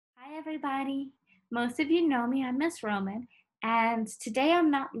everybody. Most of you know me, I'm Miss Roman, and today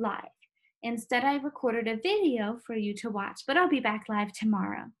I'm not live. Instead, I recorded a video for you to watch, but I'll be back live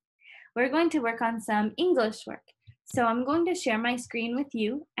tomorrow. We're going to work on some English work. So I'm going to share my screen with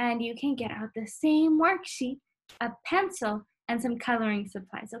you, and you can get out the same worksheet, a pencil, and some coloring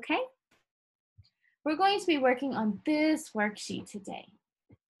supplies, okay? We're going to be working on this worksheet today.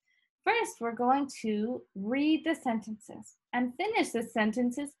 First, we're going to read the sentences and finish the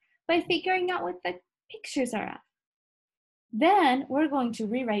sentences by figuring out what the pictures are of. Then we're going to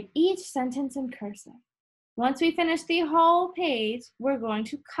rewrite each sentence in cursive. Once we finish the whole page, we're going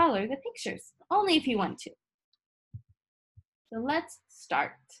to color the pictures, only if you want to. So let's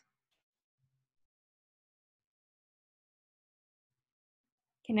start.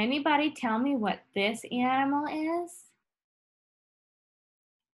 Can anybody tell me what this animal is?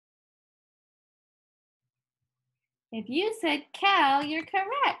 If you said cow, you're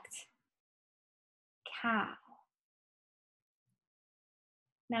correct. Cow.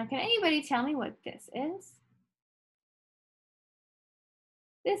 Now, can anybody tell me what this is?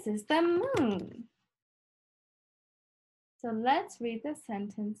 This is the moon. So let's read the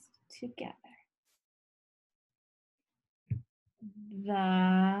sentence together.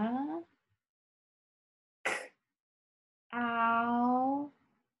 The owl,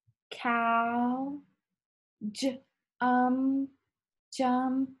 cow, jump,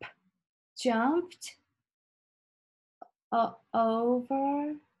 jumped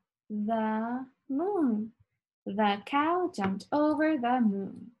over the moon. The cow jumped over the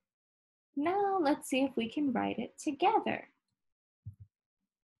moon. Now let's see if we can write it together.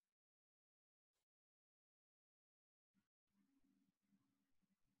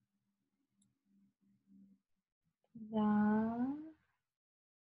 The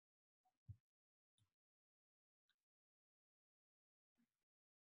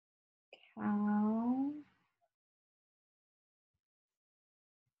cow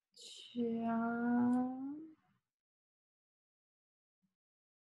jumped.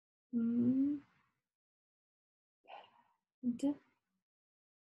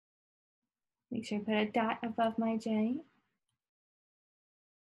 Make sure I put a dot above my J.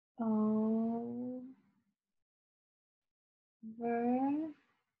 Over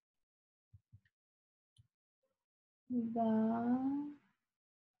the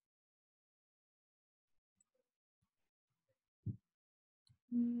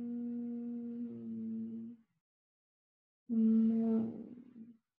moon.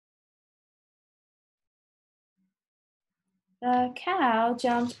 The cow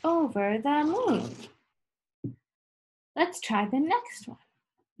jumped over the moon. Let's try the next one.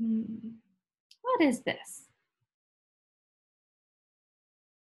 What is this?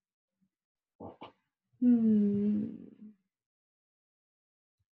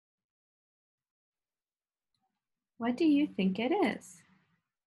 What do you think it is?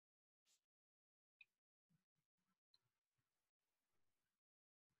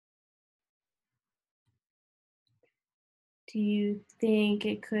 Do you think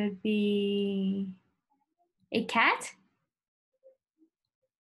it could be a cat?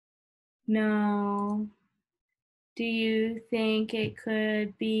 No. Do you think it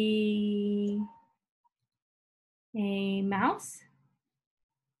could be a mouse?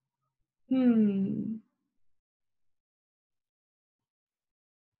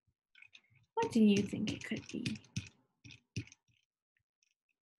 What do you think it could be?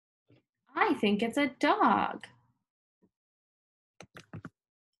 I think it's a dog.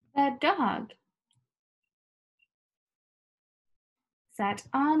 The dog sat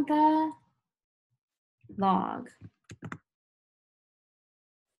on the log.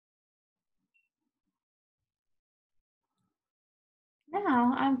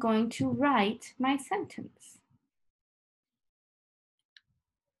 Now I'm going to write my sentence.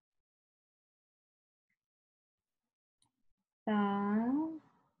 The dog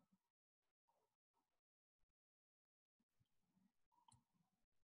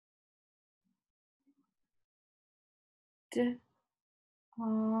sat on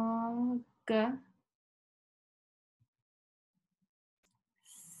the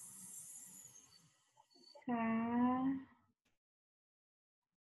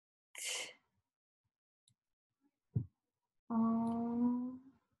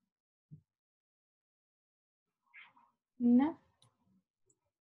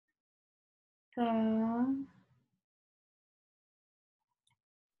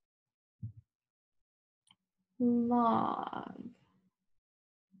log.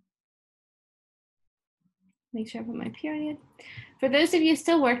 Make sure I put my period. For those of you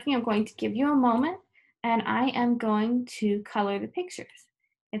still working, I'm going to give you a moment and I am going to color the pictures.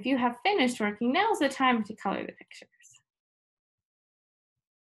 If you have finished working, now's the time to color the pictures.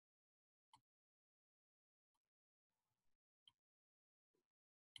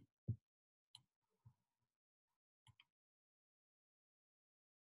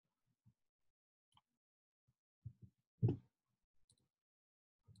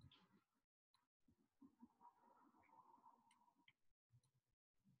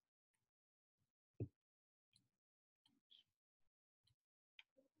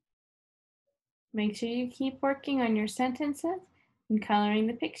 Make sure you keep working on your sentences and coloring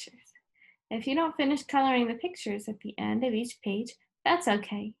the pictures. If you don't finish coloring the pictures at the end of each page, that's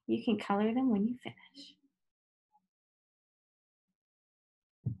okay. You can color them when you finish.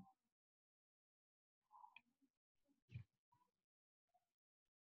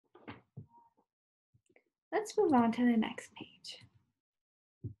 Let's move on to the next page.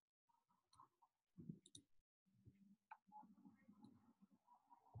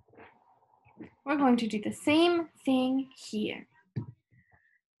 We're going to do the same thing here.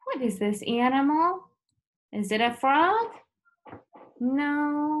 What is this animal? Is it a frog?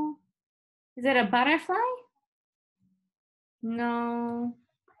 No. Is it a butterfly? No.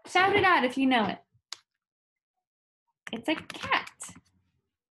 Shout it out if you know it. It's a cat.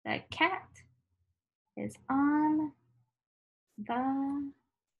 The cat is on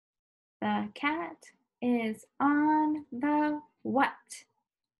the cat is on the what?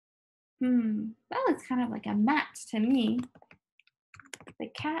 Well, it's kind of like a mat to me. The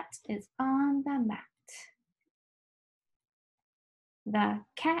cat is on the mat. The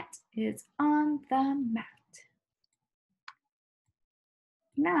cat is on the mat.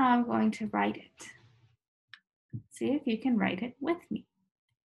 Now I'm going to write it. See if you can write it with me.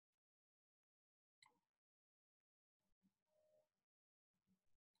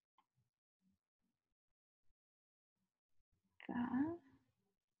 The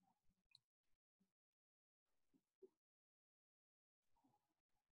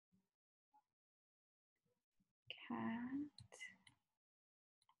cat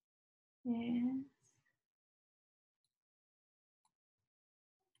is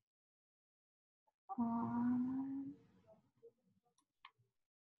on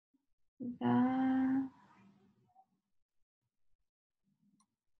the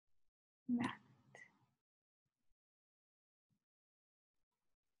mat.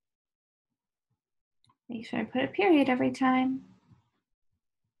 Make sure I put a period every time.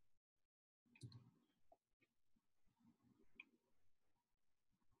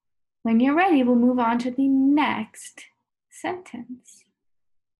 When you're ready, we'll move on to the next sentence.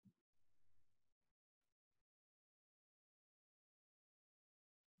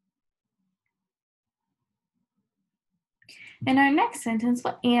 In our next sentence,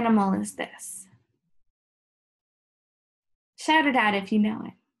 what animal is this? Shout it out if you know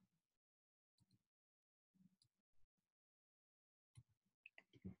it.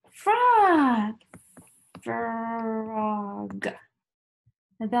 Frog. Frog.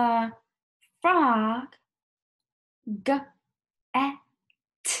 The frog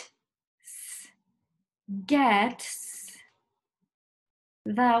gets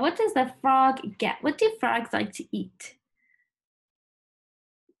what does the frog get? What do frogs like to eat?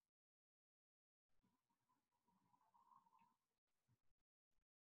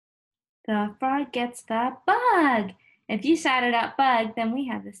 The frog gets the bug. If you shouted out bug, then we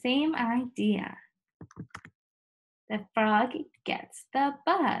have the same idea. The frog gets the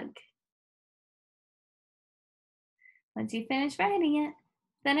bug. Once you finish writing it,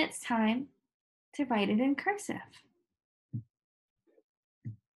 then it's time to write it in cursive.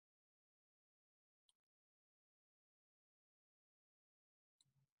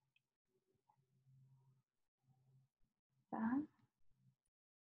 The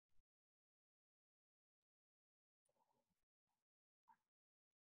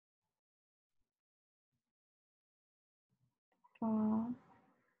frog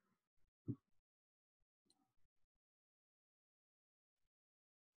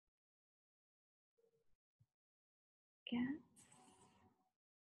gets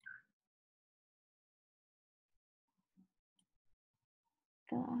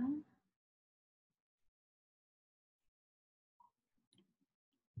the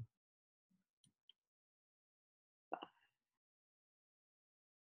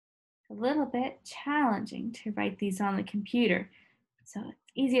a little bit challenging to write these on the computer, so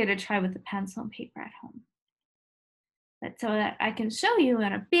it's easier to try with a pencil and paper at home. But so that I can show you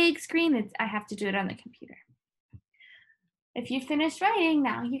on a big screen, I have to do it on the computer. If you finish writing,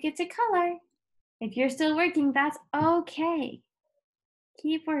 now you get to color. If you're still working, that's okay.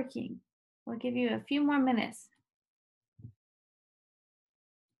 Keep working. We'll give you a few more minutes.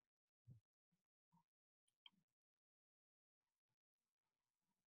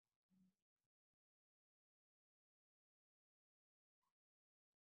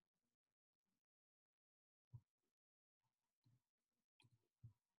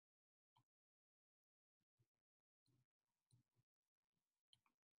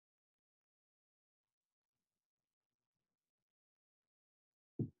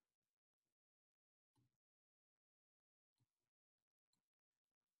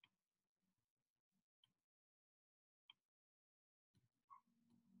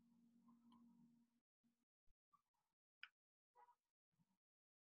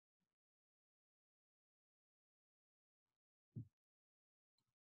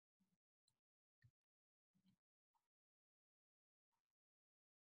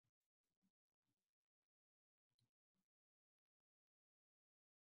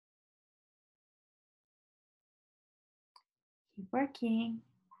 Keep working.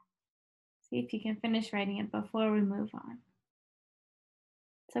 See if you can finish writing it before we move on.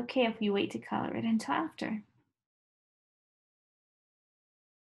 It's okay if you wait to color it until after.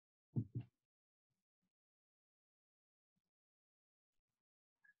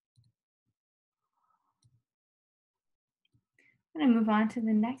 I'm going to move on to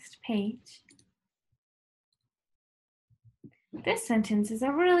the next page. This sentence is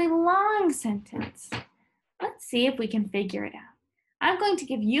a really long sentence. Let's see if we can figure it out. I'm going to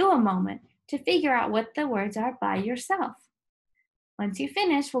give you a moment to figure out what the words are by yourself. Once you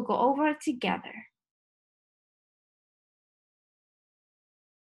finish, we'll go over it together.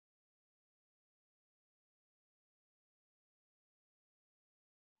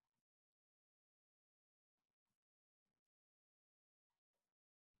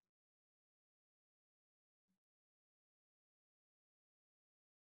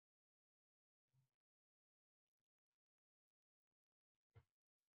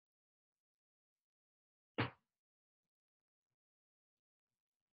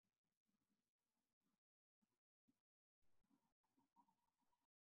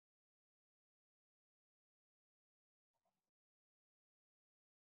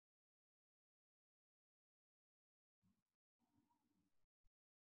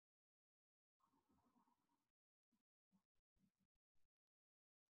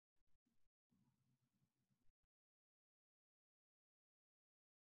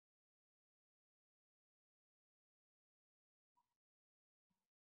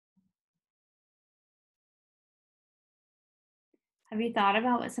 Have you thought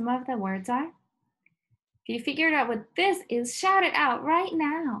about what some of the words are? If you figured out what this is, shout it out right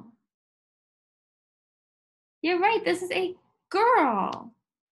now. You're right, this is a girl.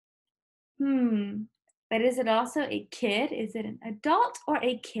 But is it also a kid? Is it an adult or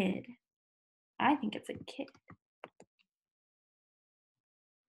a kid? I think it's a kid.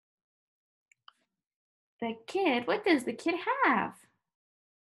 The kid, what does the kid have?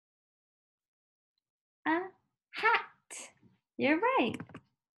 A hat. You're right.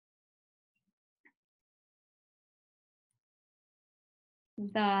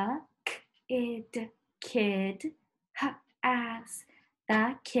 The kid has,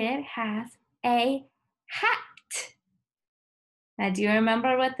 the kid has a hat. Now, do you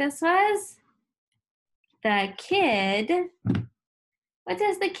remember what this was? The kid, what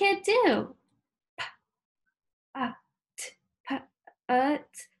does the kid do?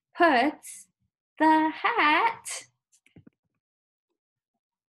 Puts the hat.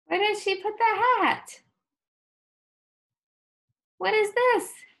 Where does she put the hat? What is this?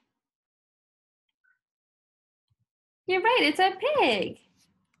 You're right, it's a pig.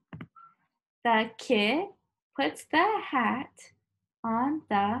 The kid puts the hat on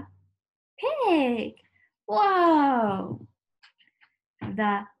the pig. Whoa!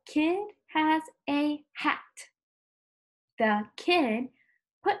 The kid has a hat. The kid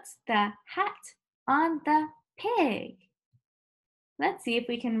puts the hat on the pig. Let's see if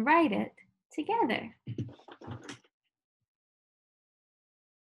we can write it together.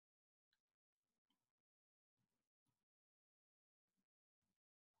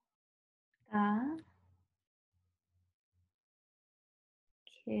 The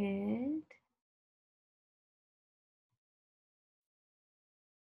kid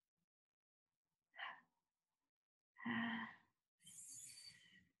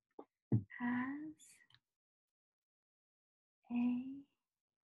has a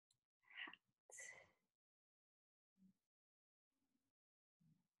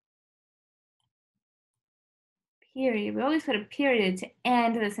period. We always put a period to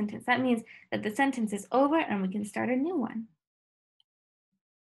end the sentence. That means that the sentence is over and we can start a new one.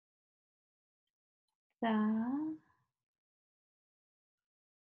 The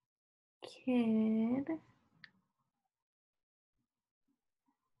kid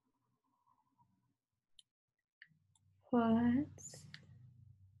puts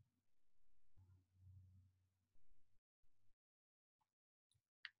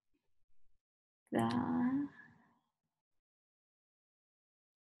the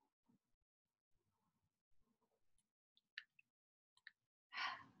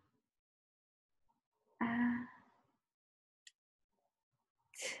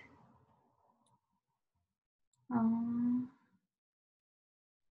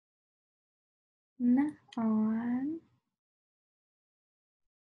hat on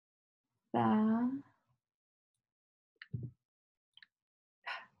the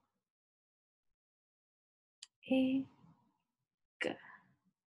pig.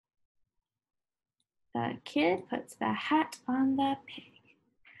 The kid puts the hat on the pig.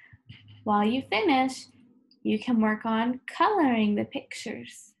 While you finish, you can work on coloring the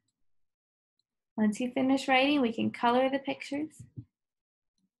pictures. Once you finish writing, we can color the pictures.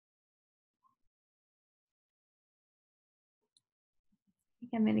 I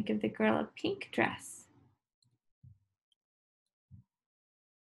think I'm going to give the girl a pink dress.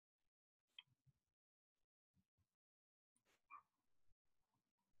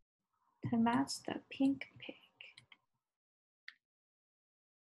 To match the pink pig.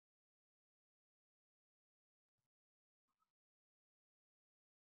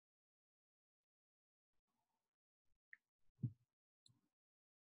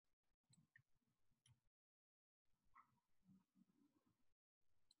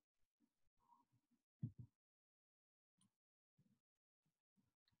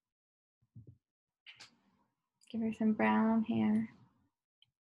 Give her some brown hair.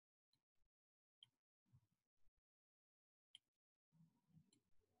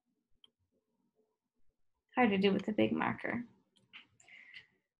 Hard to do with a big marker.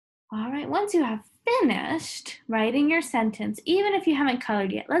 All right, once you have finished writing your sentence, even if you haven't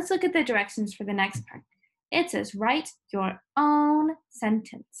colored yet, let's look at the directions for the next part. It says, write your own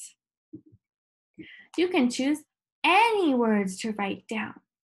sentence. You can choose any words to write down.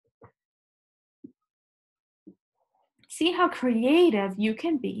 See how creative you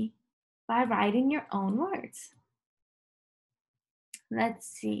can be by writing your own words. Let's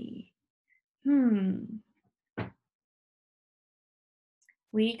see.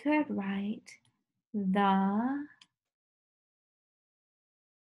 We could write the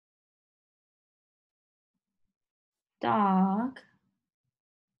dog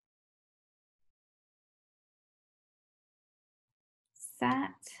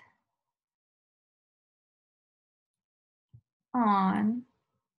sat on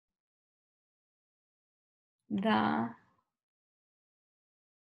the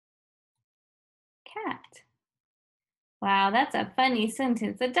cat. Wow, that's a funny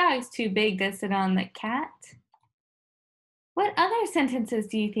sentence. The dog's too big to sit on the cat. What other sentences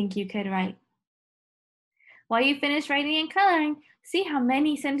do you think you could write? While you finish writing and coloring, see how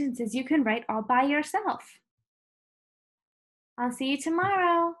many sentences you can write all by yourself. I'll see you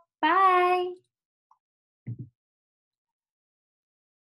tomorrow. Bye.